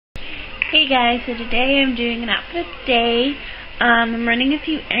Hey guys, so today I'm doing an outfit of the day. I'm running a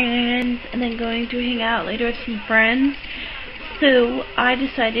few errands and then going to hang out later with some friends. So I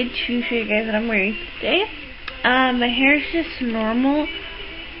decided to show you guys what I'm wearing today. My hair is just normal.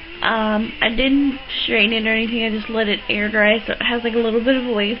 I didn't straighten it or anything, I just let it air dry, so it has like a little bit of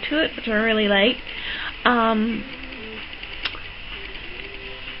a wave to it, which I really like.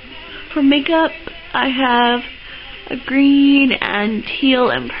 For makeup, I have a green and teal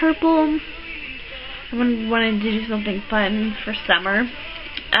and purple. I wanted to do something fun for summer.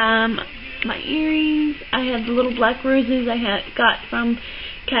 My earrings, I had the little black roses I got from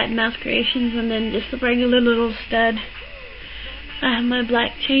Cat and Mouse Creations, and then just a regular little stud. I have my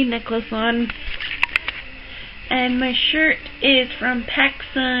black chain necklace on, and my shirt is from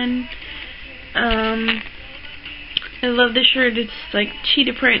PacSun. I love the shirt. It's like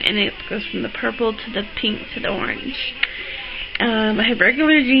cheetah print, and it goes from the purple to the pink to the orange. I have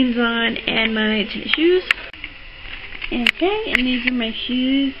regular jeans on and my tennis shoes. Okay, and these are my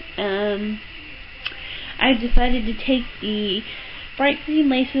shoes. I decided to take the bright green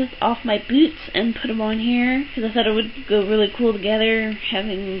laces off my boots and put them on here because I thought it would go really cool together,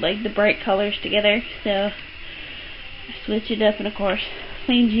 having like the bright colors together. So I switched it up, and of course,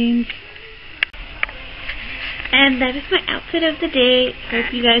 plain jeans. And that is my outfit of the day.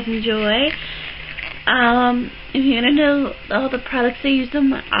 Hope you guys enjoy. If you want to know all the products I used on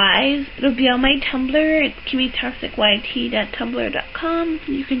my eyes, it'll be on my Tumblr. It's kimmytoxicyt.tumblr.com.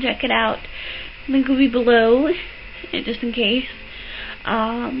 You can check it out. Link will be below, just in case.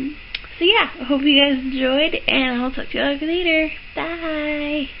 So yeah, I hope you guys enjoyed, and I'll talk to you guys later.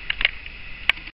 Bye!